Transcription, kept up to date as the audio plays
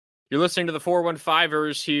You're listening to the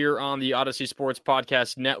 415ers here on the Odyssey Sports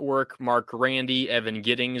Podcast Network. Mark Randy, Evan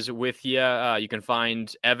Giddings with you. You can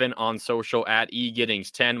find Evan on social at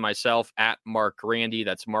egiddings10, myself at Mark Randy.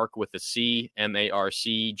 That's Mark with a C,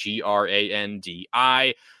 MarcGrandi.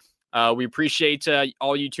 We appreciate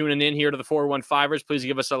all you tuning in here to the 415ers. Please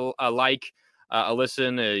give us a like, a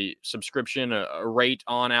listen, a subscription, a rate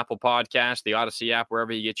on Apple Podcasts, the Odyssey app,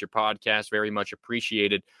 wherever you get your podcast. Very much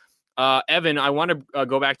appreciated. Evan, I want to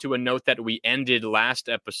go back to a note that we ended last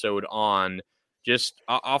episode on. Just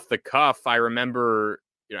off the cuff, I remember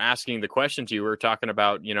asking the question to you. We were talking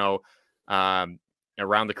about, around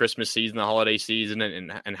the Christmas season, the holiday season,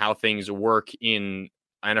 and how things work in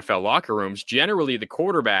NFL locker rooms. Generally, the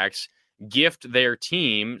quarterbacks gift their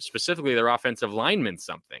team, specifically their offensive linemen,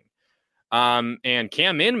 something. And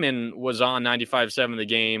Cam Inman was on 95.7 The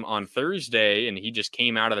Game on Thursday, and he just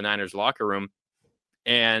came out of the Niners locker room.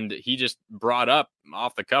 And he just brought up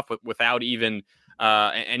off the cuff without even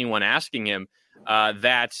anyone asking him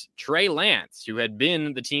that Trey Lance, who had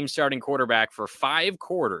been the team's starting quarterback for 5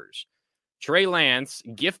 quarters, Trey Lance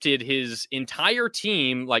gifted his entire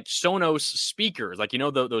team like Sonos speakers, like,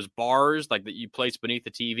 those bars like that you place beneath the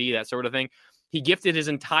TV, that sort of thing. He gifted his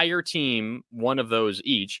entire team one of those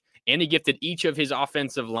each, and he gifted each of his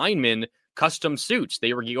offensive linemen custom suits.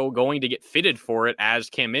 They were going to get fitted for it as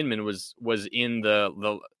Cam Inman was in the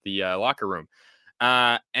locker room.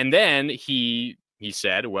 And then he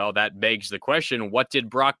said, well, that begs the question, what did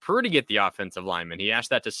Brock Purdy get the offensive lineman? He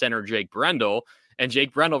asked that to center Jake Brendel, and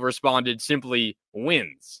Jake Brendel responded simply,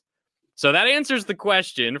 wins. So that answers the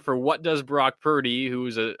question for what does Brock Purdy,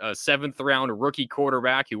 who's a 7th-round rookie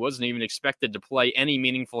quarterback who wasn't even expected to play any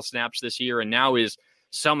meaningful snaps this year and now is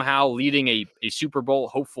somehow leading a Super Bowl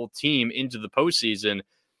hopeful team into the postseason,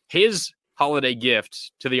 his holiday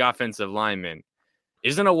gift to the offensive lineman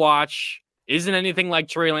isn't a watch, isn't anything like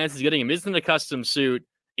Trey Lance is getting him, isn't a custom suit,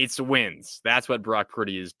 it's wins. That's what Brock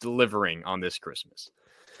Purdy is delivering on this Christmas.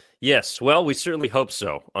 Yes, well, we certainly hope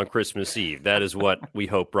so on Christmas Eve. That is what we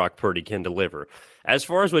hope Brock Purdy can deliver. As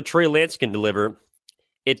far as what Trey Lance can deliver,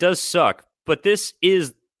 it does suck, but this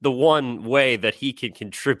is the one way that he can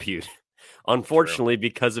contribute. Unfortunately,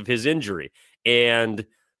 because of his injury. And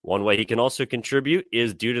one way he can also contribute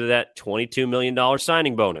is due to that $22 million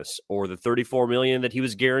signing bonus or the $34 million that he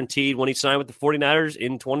was guaranteed when he signed with the 49ers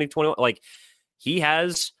in 2021. Like, he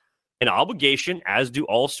has an obligation, as do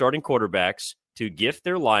all starting quarterbacks, to gift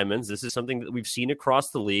their linemen. This is something that we've seen across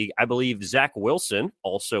the league. I believe Zach Wilson,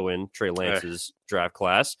 also in Trey Lance's draft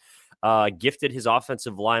class, gifted his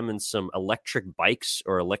offensive linemen some electric bikes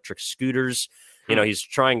or electric scooters. He's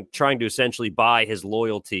trying to essentially buy his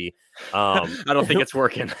loyalty. I don't think it's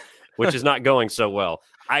working. Which is not going so well.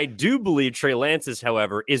 I do believe Trey Lance's,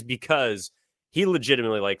 however, is because he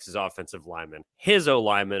legitimately likes his offensive linemen. His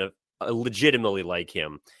O-linemen legitimately like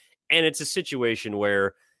him. And it's a situation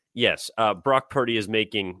where, yes, Brock Purdy is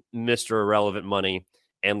making Mr. Irrelevant money.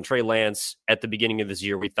 And Trey Lance, at the beginning of this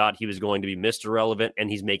year, we thought he was going to be Mr. Irrelevant, and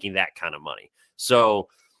he's making that kind of money. So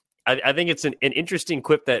I think it's an interesting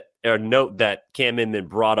note that Cam Inman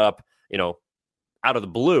brought up, out of the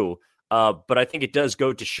blue. But I think it does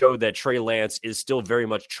go to show that Trey Lance is still very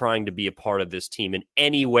much trying to be a part of this team in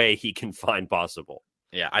any way he can find possible.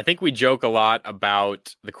 Yeah, I think we joke a lot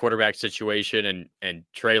about the quarterback situation and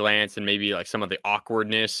Trey Lance and maybe like some of the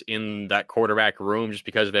awkwardness in that quarterback room just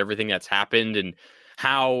because of everything that's happened and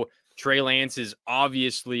how Trey Lance is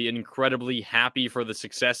obviously incredibly happy for the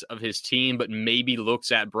success of his team, but maybe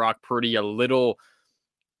looks at Brock Purdy a little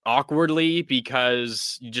awkwardly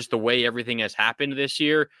because just the way everything has happened this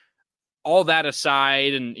year. All that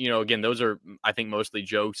aside, and, again, those are, I think, mostly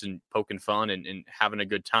jokes and poking fun and having a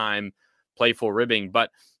good time, playful ribbing. But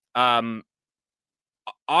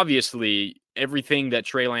obviously, everything that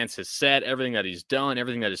Trey Lance has said, everything that he's done,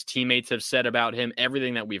 everything that his teammates have said about him,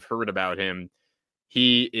 everything that we've heard about him,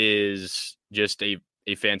 he is just a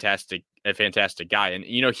fantastic guy. And,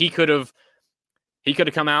 he could have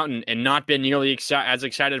come out and not been nearly as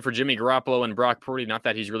excited for Jimmy Garoppolo and Brock Purdy. Not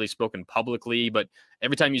that he's really spoken publicly, but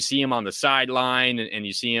every time you see him on the sideline and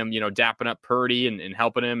you see him, dapping up Purdy and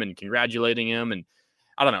helping him and congratulating him. And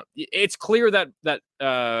I don't know. It's clear that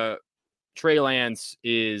Trey Lance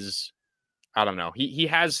is, I don't know. He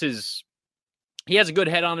has a good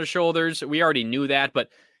head on his shoulders. We already knew that, but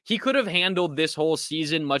he could have handled this whole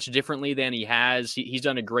season much differently than he has. He's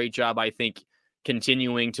done a great job, I think,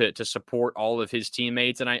 continuing to support all of his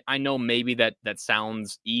teammates. And I know maybe that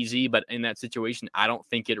sounds easy, but in that situation, I don't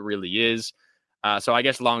think it really is. So I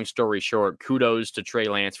guess long story short, kudos to Trey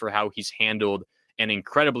Lance for how he's handled an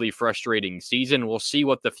incredibly frustrating season. We'll see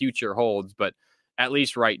what the future holds, but at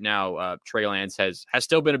least right now, Trey Lance has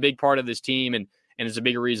still been a big part of this team, and is a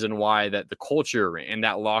big reason why that the culture in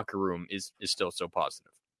that locker room is still so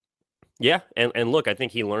positive. Yeah, and look, I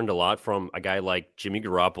think he learned a lot from a guy like Jimmy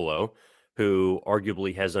Garoppolo, who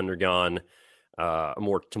arguably has undergone a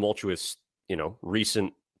more tumultuous,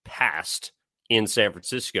 recent past in San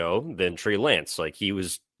Francisco than Trey Lance. Like, he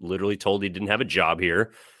was literally told he didn't have a job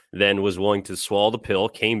here, then was willing to swallow the pill,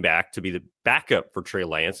 came back to be the backup for Trey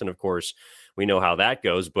Lance. And of course, we know how that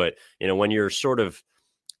goes. But, when you're sort of,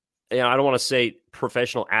 I don't want to say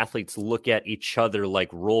professional athletes look at each other like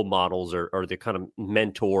role models or the kind of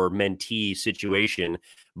mentor-mentee situation,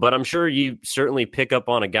 but I'm sure you certainly pick up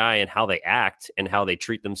on a guy and how they act and how they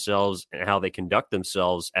treat themselves and how they conduct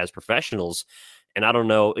themselves as professionals. And I don't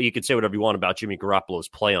know, you could say whatever you want about Jimmy Garoppolo's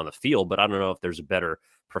play on the field, but I don't know if there's a better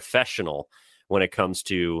professional when it comes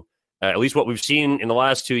to at least what we've seen in the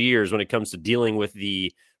last 2 years when it comes to dealing with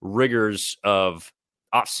the rigors of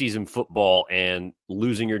off-season football and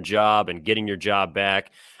losing your job and getting your job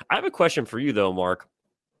back. I have a question for you, though, Mark.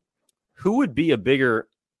 Who would be a bigger...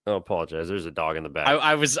 Oh, I apologize. There's a dog in the back.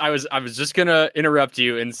 I was just gonna interrupt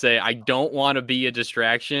you and say I don't want to be a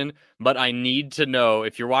distraction, but I need to know,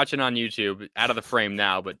 if you're watching on YouTube, out of the frame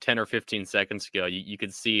now, but 10 or 15 seconds ago, you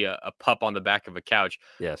could see a pup on the back of a couch.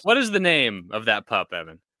 Yes. What is the name of that pup,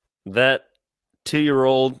 Evan? That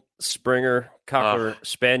 2-year-old Springer Cocker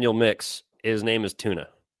Spaniel mix. His name is Tuna.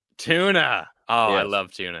 Tuna. Oh, yes. I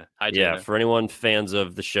love Tuna. Hi, Tuna. Yeah, for anyone fans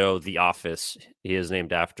of the show The Office, he is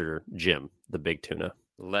named after Jim, the big tuna.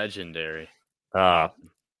 Legendary. Yeah,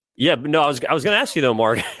 but no, I was going to ask you though,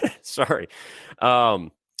 Mark. Sorry.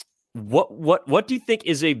 What do you think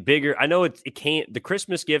is a bigger? I know it came. The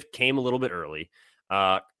Christmas gift came a little bit early.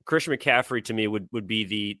 Christian McCaffrey to me would be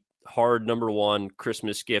the hard number one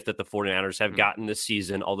Christmas gift that the 49ers have gotten this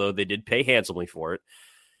season, although they did pay handsomely for it.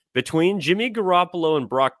 Between Jimmy Garoppolo and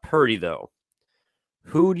Brock Purdy, though,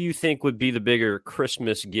 who do you think would be the bigger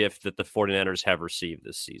Christmas gift that the 49ers have received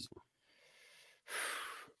this season?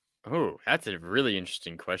 Oh, that's a really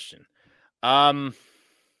interesting question. I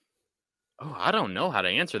don't know how to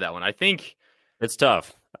answer that one. I think it's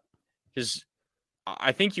tough because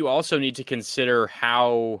I think you also need to consider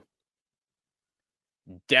how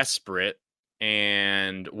desperate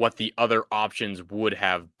and what the other options would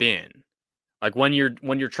have been. Like when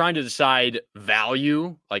you're trying to decide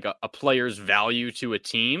value, like a player's value to a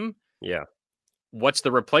team. Yeah. What's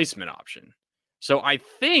the replacement option? So I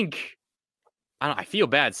think, I feel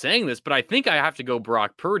bad saying this, but I think I have to go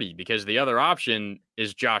Brock Purdy because the other option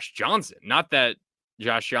is Josh Johnson. Not that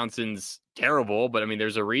Josh Johnson's terrible, but I mean,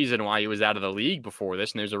 there's a reason why he was out of the league before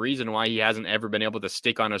this, and there's a reason why he hasn't ever been able to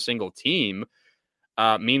stick on a single team.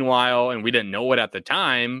 Meanwhile, and we didn't know it at the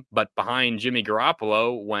time, but behind Jimmy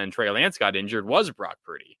Garoppolo when Trey Lance got injured was Brock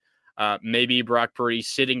Purdy. Maybe Brock Purdy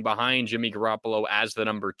sitting behind Jimmy Garoppolo as the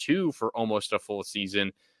number 2 for almost a full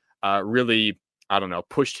season really, I don't know,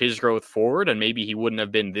 pushed his growth forward, and maybe he wouldn't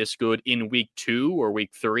have been this good in week 2 or week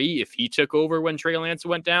 3 if he took over when Trey Lance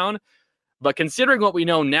went down. But considering what we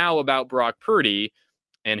know now about Brock Purdy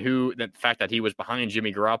and the fact that he was behind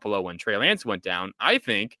Jimmy Garoppolo when Trey Lance went down, I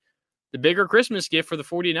think the bigger Christmas gift for the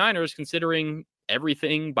 49ers, considering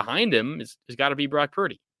everything behind him, has got to be Brock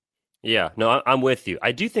Purdy. Yeah, no, I'm with you.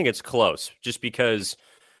 I do think it's close just because,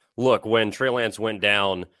 look, when Trey Lance went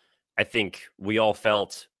down, I think we all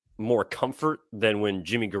felt more comfort than when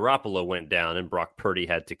Jimmy Garoppolo went down and Brock Purdy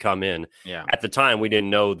had to come in. Yeah. At the time, we didn't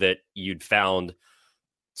know that you'd found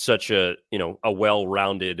such a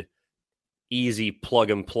well-rounded, easy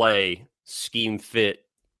plug-and-play, scheme-fit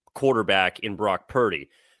quarterback in Brock Purdy.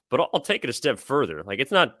 But I'll take it a step further. Like,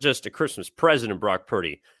 it's not just a Christmas present in Brock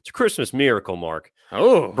Purdy. It's a Christmas miracle, Mark.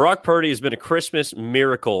 Oh. Brock Purdy has been a Christmas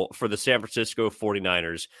miracle for the San Francisco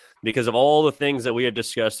 49ers because of all the things that we have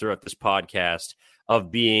discussed throughout this podcast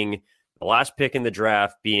of being the last pick in the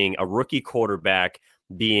draft, being a rookie quarterback,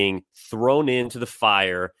 being thrown into the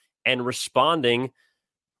fire, and responding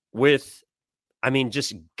with,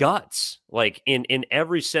 just guts, like in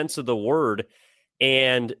every sense of the word.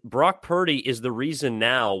 And Brock Purdy is the reason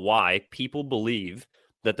now why people believe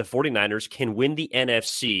that the 49ers can win the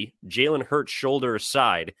NFC, Jalen Hurts shoulder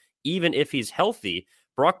aside, even if he's healthy.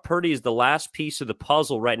 Brock Purdy is the last piece of the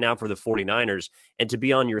puzzle right now for the 49ers. And to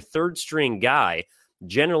be on your third string guy,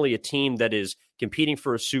 generally a team that is competing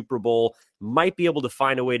for a Super Bowl, might be able to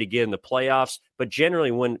find a way to get in the playoffs. But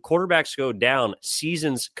generally, when quarterbacks go down,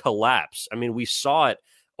 seasons collapse. I mean, we saw it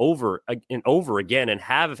over and over again and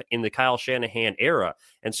have in the Kyle Shanahan era.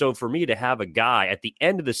 And so for me to have a guy at the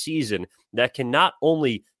end of the season that can not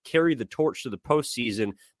only carry the torch to the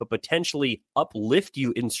postseason, but potentially uplift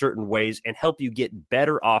you in certain ways and help you get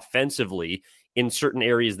better offensively in certain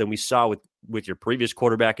areas than we saw with your previous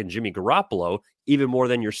quarterback and Jimmy Garoppolo, even more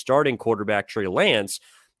than your starting quarterback, Trey Lance.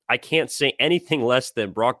 I can't say anything less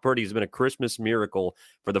than Brock Purdy has been a Christmas miracle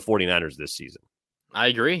for the 49ers this season. I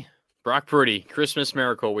agree. Brock Purdy, Christmas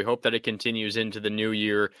miracle. We hope that it continues into the new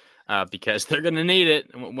year because they're going to need it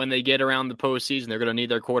when they get around the postseason. They're going to need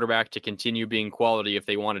their quarterback to continue being quality if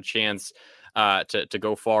they want a chance to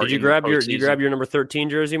go far. Did you grab your number 13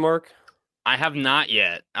 jersey, Mark? I have not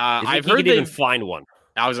yet. I've heard you can even find one.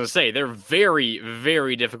 I was going to say they're very,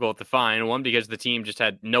 very difficult to find. One, because the team just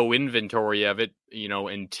had no inventory of it,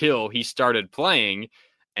 until he started playing.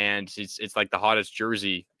 And it's like the hottest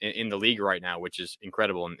jersey in the league right now, which is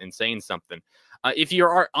incredible and saying something. If you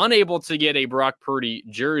are unable to get a Brock Purdy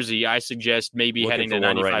jersey, I suggest maybe heading to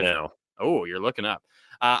 95 right now. Oh, you're looking up.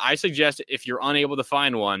 I suggest if you're unable to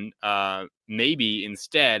find one, maybe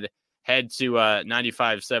instead head to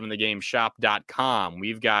 957thegame.shop.com.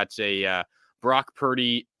 We've got a Brock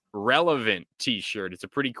Purdy relevant t-shirt. It's a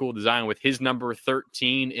pretty cool design with his number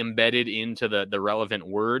 13 embedded into the relevant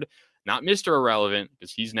word. Not Mr. Irrelevant,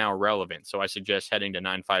 because he's now relevant. So I suggest heading to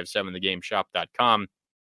 957thegame.shop.com